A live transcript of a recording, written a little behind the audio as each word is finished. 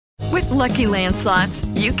Lucky Land Slots,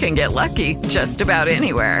 you can get lucky just about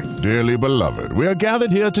anywhere. Dearly beloved, we are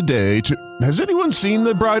gathered here today to... Has anyone seen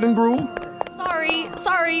the bride and groom?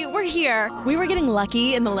 Sorry, we're here. We were getting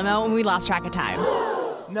lucky in the limo and we lost track of time.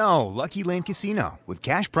 No, Lucky Land Casino, with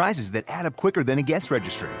cash prizes that add up quicker than a guest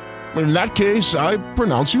registry. In that case, I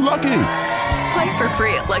pronounce you lucky. Play for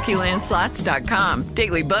free at LuckyLandSlots.com.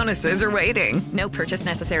 Daily bonuses are waiting. No purchase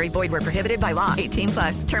necessary. Void where prohibited by law.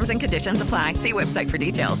 18+. Terms and conditions apply. See website for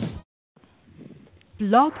details.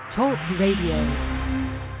 Blog Talk Radio.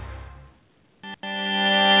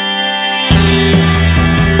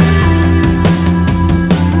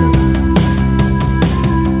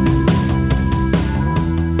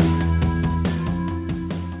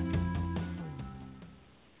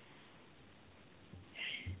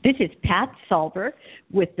 This is Pat Solver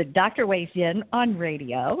with the Dr. Weighs In on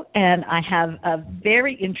radio, and I have a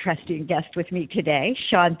very interesting guest with me today,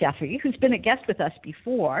 Sean Duffy, who's been a guest with us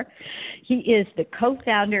before. He is the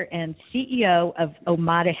co-founder and CEO of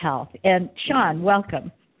Omada Health. And Sean,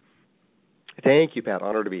 welcome. Thank you, Pat.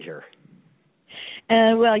 Honored to be here.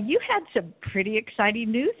 Well, you had some pretty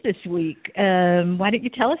exciting news this week. Why don't you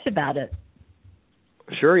tell us about it?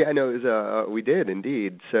 Sure, yeah, I know we did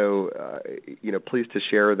indeed. So, pleased to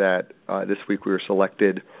share that this week we were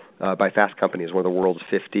selected by Fast Company as one of the world's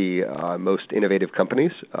 50 most innovative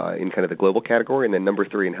companies in kind of the global category, and then number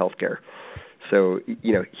 3 in healthcare. So,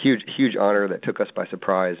 huge honor that took us by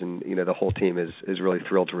surprise, and the whole team is really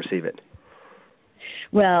thrilled to receive it.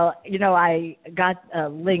 Well, I got a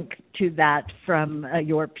link to that from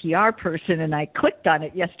your PR person, and I clicked on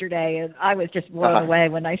it yesterday, and I was just blown away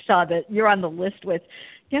when I saw that you're on the list with,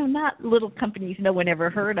 not little companies no one ever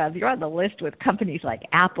heard of. You're on the list with companies like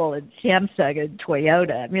Apple and Samsung and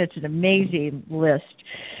Toyota. I mean, it's an amazing list.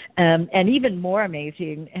 And even more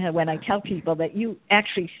amazing when I tell people that you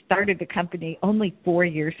actually started the company only 4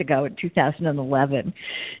 years ago in 2011.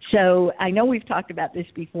 So I know we've talked about this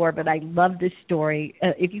before, but I love this story.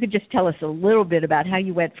 If you could just tell us a little bit about how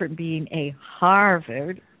you went from being a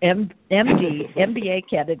Harvard MBA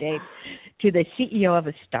candidate to the CEO of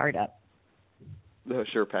a startup. No,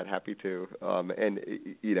 sure, Pat. Happy to. And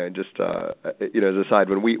just as a side,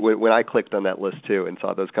 when I clicked on that list too and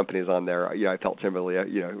saw those companies on there, I felt similarly.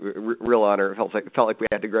 Real honor. It felt like we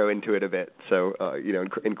had to grow into it a bit. So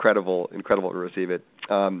incredible to receive it.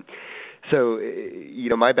 My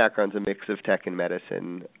background's a mix of tech and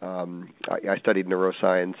medicine. I studied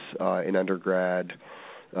neuroscience in undergrad.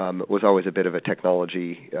 Was always a bit of a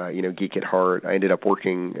technology, geek at heart. I ended up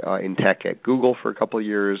working in tech at Google for a couple of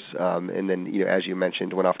years, and then, as you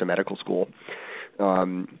mentioned, went off to medical school.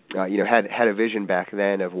 Had a vision back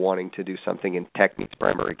then of wanting to do something in tech meets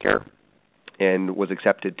primary care, and was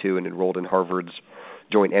accepted to and enrolled in Harvard's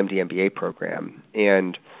joint MD-MBA program.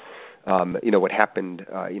 And what happened,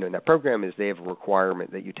 in that program is they have a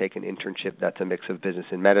requirement that you take an internship that's a mix of business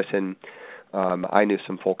and medicine. I knew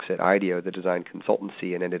some folks at IDEO, the design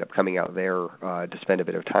consultancy, and ended up coming out there to spend a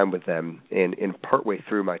bit of time with them. And partway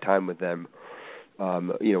through my time with them,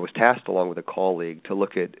 was tasked along with a colleague to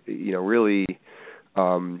look at, really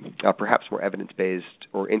perhaps more evidence-based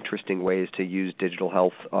or interesting ways to use digital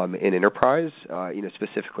health in enterprise,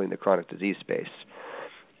 specifically in the chronic disease space.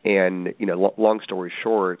 And, long story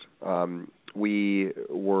short, we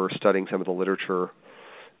were studying some of the literature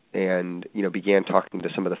and began talking to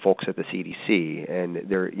some of the folks at the CDC, and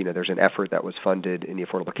there's an effort that was funded in the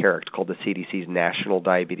Affordable Care Act called the CDC's National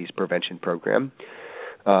Diabetes Prevention Program,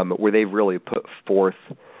 where they've really put forth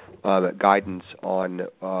guidance on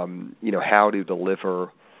how to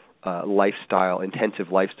deliver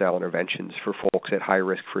intensive lifestyle interventions for folks at high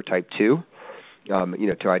risk for type 2,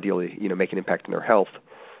 to ideally make an impact on their health,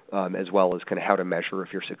 as well as kind of how to measure if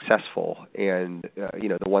you're successful. And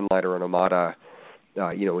the one-liner on Omada,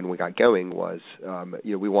 when we got going was,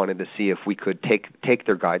 we wanted to see if we could take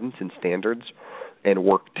their guidance and standards and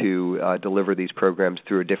work to deliver these programs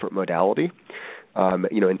through a different modality,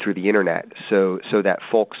 and through the internet, so that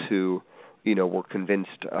folks who, were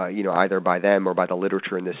convinced, either by them or by the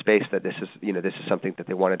literature in this space that this is something that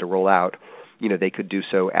they wanted to roll out, they could do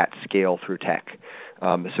so at scale through tech.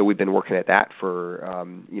 So we've been working at that for,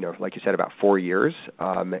 like you said, about 4 years,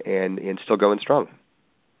 and still going strong.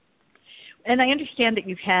 And I understand that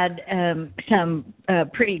you've had some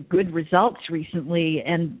pretty good results recently,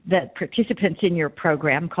 and that participants in your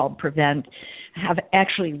program called Prevent have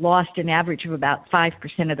actually lost an average of about 5%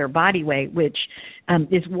 of their body weight, which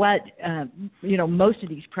is what, most of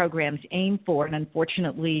these programs aim for. And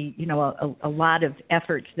unfortunately, a lot of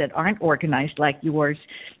efforts that aren't organized like yours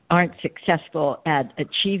aren't successful at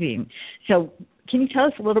achieving. So can you tell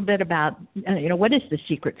us a little bit about, what is the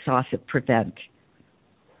secret sauce of Prevent?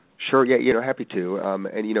 Sure. Yeah. Happy to.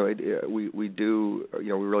 And we do. We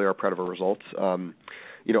really are proud of our results.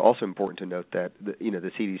 Also important to note that the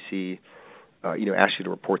CDC, asks you to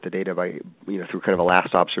report the data by through kind of a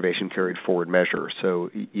last observation carried forward measure. So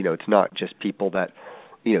it's not just people that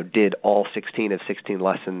did all 16 of 16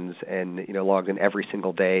 lessons and logged in every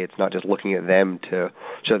single day. It's not just looking at them to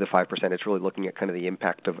show the 5%. It's really looking at kind of the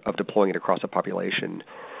impact of deploying it across a population.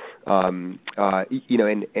 And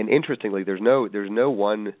interestingly, there's no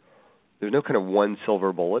kind of one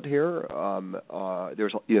silver bullet here.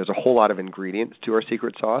 There's a whole lot of ingredients to our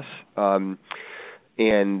secret sauce. I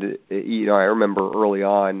remember early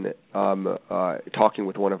on talking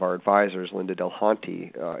with one of our advisors, Linda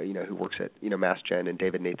Delhanty, who works at Mass Gen and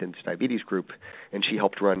David Nathan's diabetes group, and she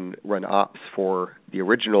helped run ops for the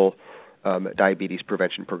original diabetes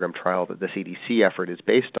prevention program trial that the CDC effort is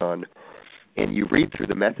based on. And you read through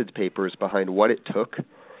the methods papers behind what it took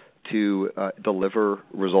to deliver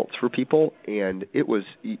results for people, and it was,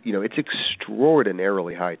 it's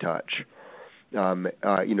extraordinarily high touch. To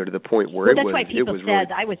the point where that's why people said, really,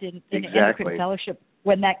 I was in endocrine fellowship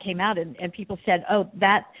when that came out, and people said, oh,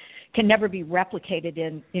 that can never be replicated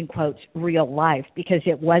in quotes, real life, because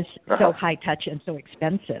it was so high touch and so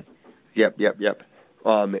expensive. Yep.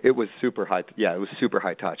 It was super high. Yeah, it was super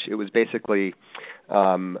high touch. It was basically,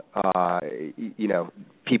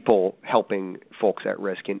 people helping folks at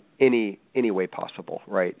risk in any way possible,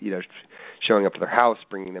 right? Showing up to their house,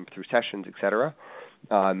 bringing them through sessions, et cetera.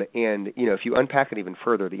 If you unpack it even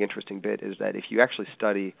further, the interesting bit is that if you actually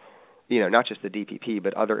study, not just the DPP,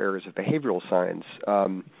 but other areas of behavioral science,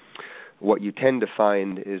 what you tend to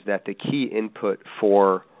find is that the key input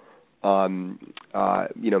for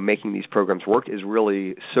making these programs work is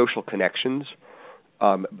really social connections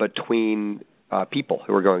between people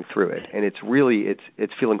who are going through it, and it's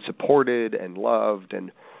feeling supported and loved,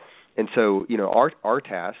 and so our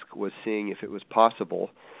task was seeing if it was possible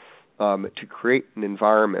to create an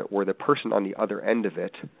environment where the person on the other end of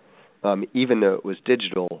it, even though it was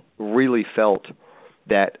digital, really felt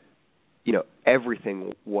that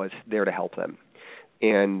everything was there to help them.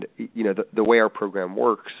 And the way our program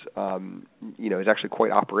works, is actually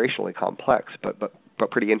quite operationally complex, but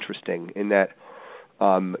pretty interesting in that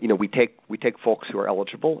we take folks who are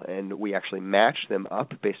eligible and we actually match them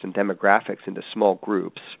up based on demographics into small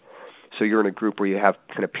groups. So you're in a group where you have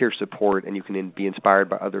kind of peer support and you can be inspired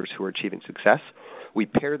by others who are achieving success. We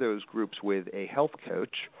pair those groups with a health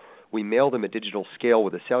coach. We mail them a digital scale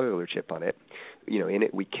with a cellular chip on it. In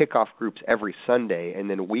it we kick off groups every Sunday, and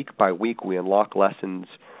then week by week we unlock lessons,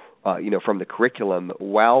 from the curriculum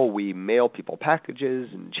while we mail people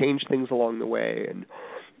packages and change things along the way, and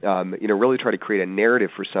really try to create a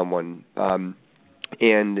narrative for someone. What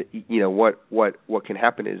can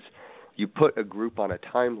happen is you put a group on a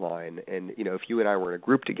timeline, and if you and I were in a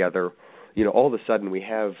group together, all of a sudden we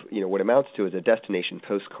have what amounts to is a destination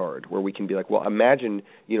postcard where we can be like, well, imagine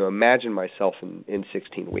myself in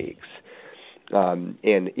 16 weeks, and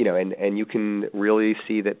you can really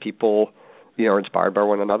see that people are inspired by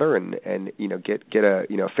one another, and get a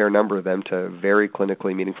fair number of them to very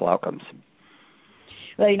clinically meaningful outcomes.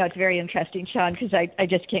 Well, it's very interesting, Sean, because I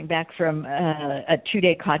just came back from a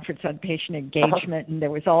 2-day conference on patient engagement, and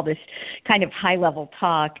there was all this kind of high-level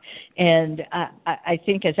talk. And I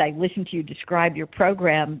think as I listened to you describe your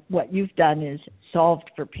program, what you've done is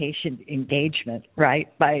solved for patient engagement,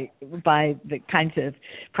 right, by the kinds of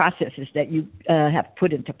processes that you have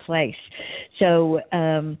put into place. So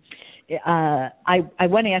I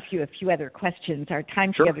want to ask you a few other questions. Our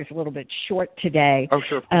time together is a little bit short today. Oh,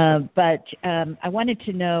 sure. But I wanted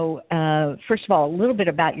to know, first of all, a little bit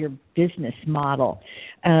about your business model.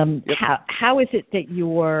 How is it that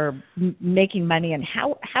you're making money, and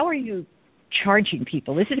how are you charging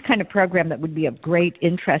people? This is the kind of program that would be of great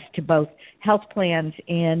interest to both health plans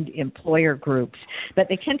and employer groups, but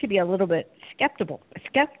they tend to be a little bit skeptical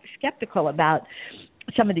about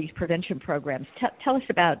some of these prevention programs. Tell us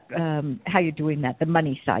about how you're doing that, the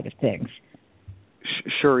money side of things.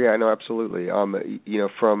 Sure, yeah, no, absolutely.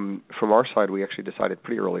 From our side, we actually decided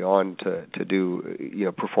pretty early on to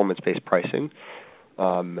do performance-based pricing.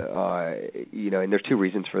 And there's two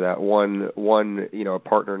reasons for that. One, a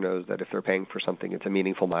partner knows that if they're paying for something, it's a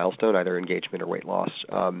meaningful milestone, either engagement or weight loss.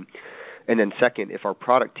 And then second, if our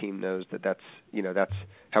product team knows that's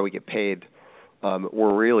how we get paid,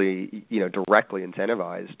 we're really, directly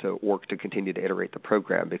incentivized to work to continue to iterate the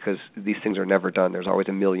program, because these things are never done. There's always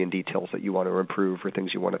a million details that you want to improve or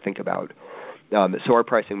things you want to think about. So our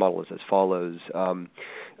pricing model is as follows.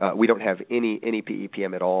 We don't have any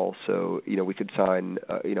PEPM at all, so we could sign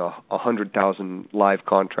 100,000 live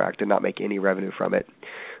contract and not make any revenue from it.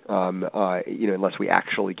 unless we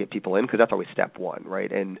actually get people in, because that's always step one,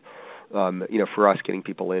 right? And for us, getting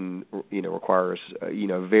people in, requires,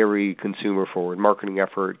 very consumer-forward marketing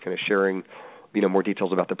effort, kind of sharing, more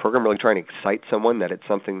details about the program, really trying to excite someone that it's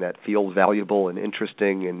something that feels valuable and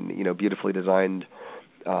interesting and, beautifully designed,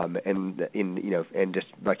 and just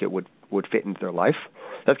like it would fit into their life.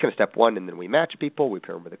 That's kind of step one, and then we match people, we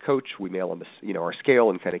pair them with a coach, we mail them, our scale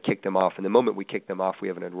and kind of kick them off. And the moment we kick them off, we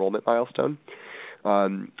have an enrollment milestone.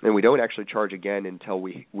 And we don't actually charge again until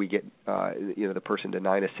we get the person to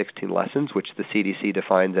 9 of 16 lessons, which the CDC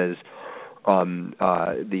defines as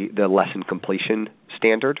the lesson completion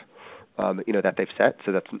standard that they've set.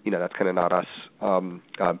 So that's that's kind of not us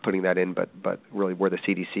putting that in, but really where the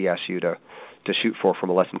CDC asks you to shoot for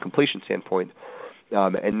from a lesson completion standpoint.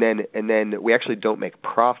 And then we actually don't make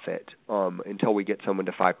profit until we get someone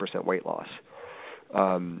to 5% weight loss.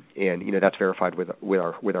 And that's verified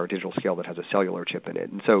with our digital scale that has a cellular chip in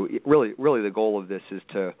it. And so really the goal of this is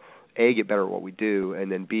to A, get better at what we do,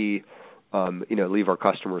 and then B, leave our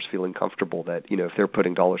customers feeling comfortable that if they're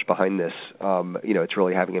putting dollars behind this, it's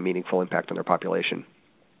really having a meaningful impact on their population.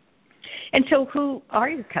 And so, who are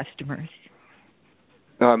your customers?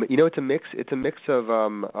 It's a mix. It's a mix of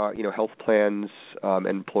health plans and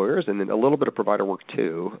employers, and then a little bit of provider work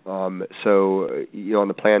too. So on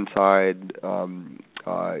the plan side,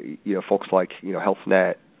 folks like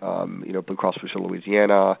HealthNet, Blue Cross Blue Shield of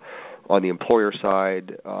Louisiana. On the employer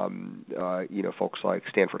side, folks like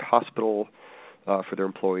Stanford Hospital for their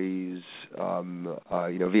employees,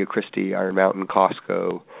 Via Christi, Iron Mountain,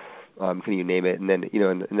 Costco. Can you name it? And then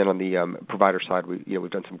and then on the provider side, we've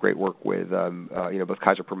done some great work with both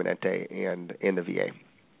Kaiser Permanente and the VA.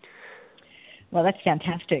 Well, that's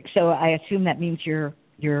fantastic. So I assume that means you're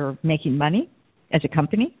making money as a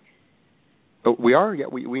company. Oh, we are, yeah.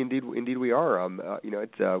 We indeed we are.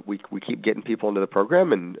 We keep getting people into the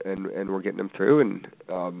program, and we're getting them through, and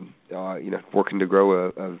working to grow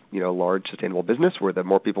a large sustainable business where the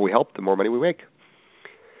more people we help, the more money we make.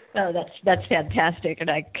 Oh, that's fantastic,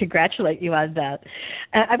 and I congratulate you on that.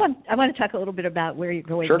 I want to talk a little bit about where you're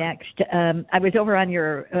going next. I was over on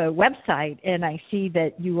your website, and I see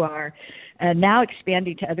that you are now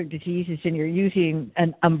expanding to other diseases, and you're using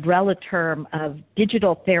an umbrella term of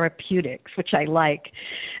digital therapeutics, which I like.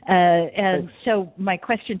 And so my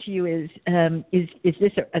question to you is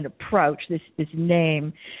this an approach, this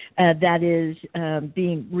name, that is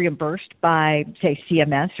being reimbursed by, say,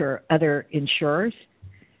 CMS or other insurers?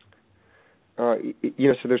 So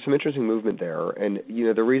there's some interesting movement there, and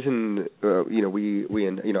the reason we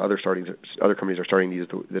and other companies are starting to use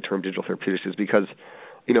the term digital therapeutics is because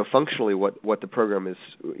functionally what the program is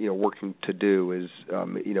working to do is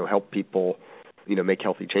help people make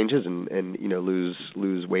healthy changes and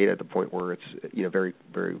lose weight at the point where it's very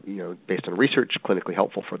very based on research clinically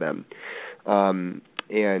helpful for them,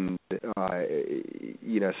 and so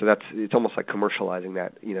it's almost like commercializing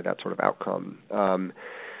that that sort of outcome.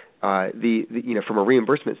 From a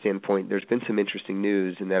reimbursement standpoint, there's been some interesting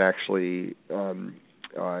news, and that actually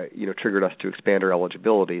triggered us to expand our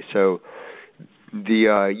eligibility. So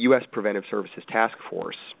the U.S. Preventive Services Task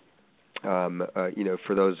Force,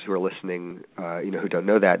 for those who are listening, who don't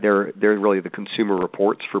know that, they're really the consumer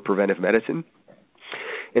reports for preventive medicine,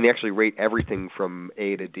 and they actually rate everything from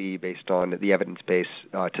A to D based on the evidence base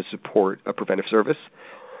to support a preventive service.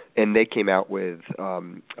 And they came out with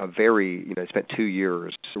spent 2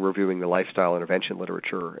 years reviewing the lifestyle intervention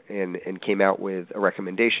literature and came out with a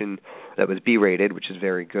recommendation that was B-rated, which is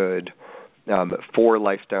very good, for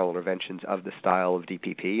lifestyle interventions of the style of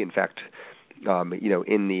DPP. In fact,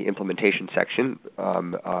 in the implementation section,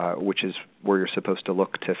 which is where you're supposed to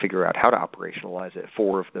look to figure out how to operationalize it,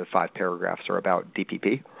 4 of the 5 paragraphs are about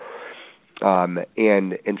DPP.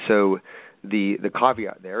 And so the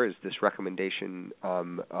caveat there is this recommendation,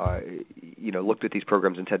 looked at these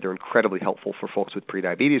programs and said they're incredibly helpful for folks with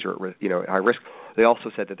prediabetes or at high risk. They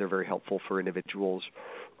also said that they're very helpful for individuals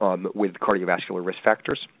with cardiovascular risk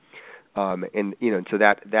factors. And so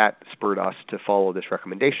that spurred us to follow this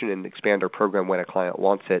recommendation and expand our program when a client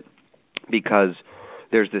wants it, because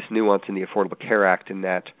there's this nuance in the Affordable Care Act in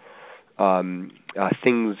that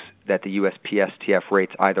things that the USPSTF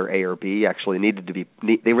rates either A or B actually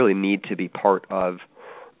they really need to be part of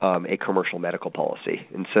a commercial medical policy.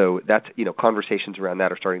 And so that's, conversations around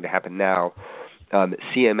that are starting to happen now.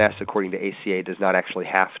 CMS, according to ACA, does not actually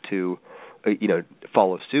have to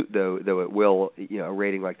follow suit, though it will, a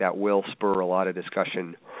rating like that will spur a lot of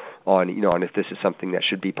discussion on if this is something that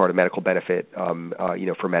should be part of medical benefit,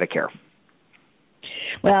 for Medicare.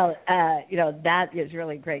 Well, that is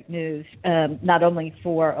really great news, not only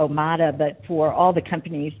for Omada, but for all the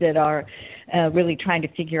companies that are really trying to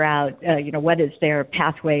figure out, what is their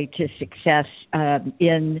pathway to success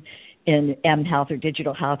in M Health or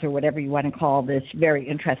digital health or whatever you want to call this very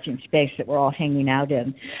interesting space that we're all hanging out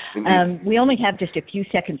in. We only have just a few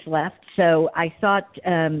seconds left, so I thought,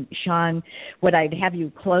 Sean, what I'd have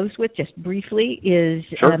you close with just briefly is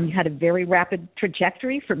you had a very rapid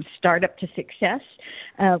trajectory from startup to success.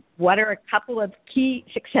 What are a couple of key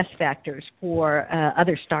success factors for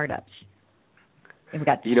other startups? We've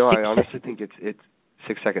got I honestly think it's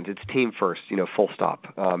 6 seconds. It's team first, full stop.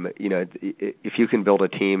 If you can build a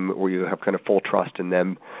team where you have kind of full trust in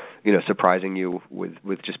them, surprising you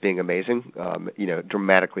with just being amazing,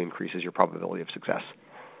 dramatically increases your probability of success.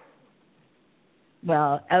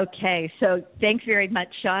 Well, okay. So thanks very much,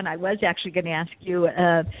 Sean. I was actually going to ask you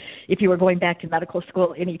if you were going back to medical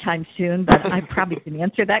school anytime soon, but I probably can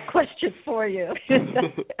answer that question for you.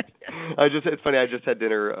 It's funny. I just had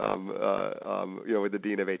dinner, with the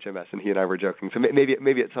dean of HMS, and he and I were joking. So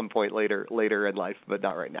maybe at some point later in life, but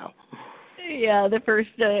not right now. Yeah, the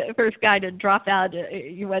first guy to drop out,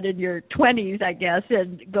 you went in your 20s, I guess,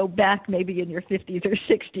 and go back maybe in your 50s or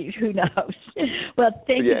 60s. Who knows? Well,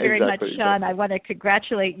 thank you very much, Sean. I want to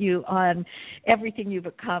congratulate you on everything you've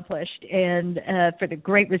accomplished and for the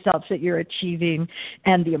great results that you're achieving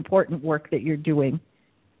and the important work that you're doing.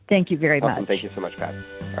 Thank you very much. Thank you so much, Pat.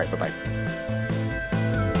 All right, bye-bye.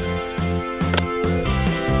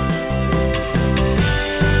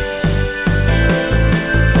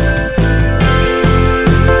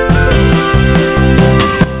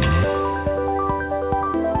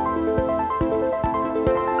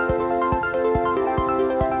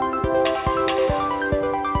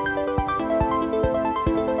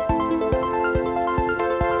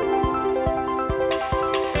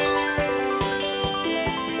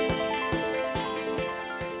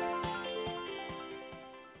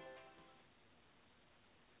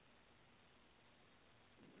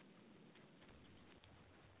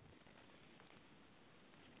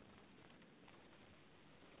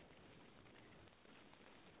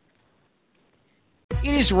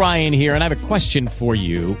 It is Ryan here, and I have a question for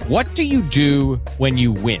you. What do you do when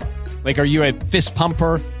you win? Like, are you a fist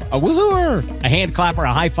pumper, a woohooer, a hand clapper,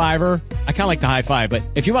 a high fiver? I kind of like the high five, but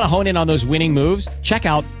if you want to hone in on those winning moves, check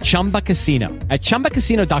out Chumba Casino. At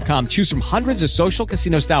ChumbaCasino.com, choose from hundreds of social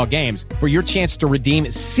casino-style games for your chance to redeem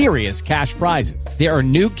serious cash prizes. There are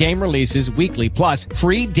new game releases weekly, plus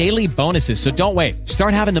free daily bonuses, so don't wait.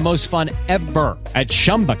 Start having the most fun ever at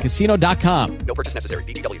ChumbaCasino.com. No purchase necessary.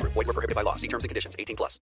 VGW Group. Void where prohibited by law. See terms and conditions. 18+.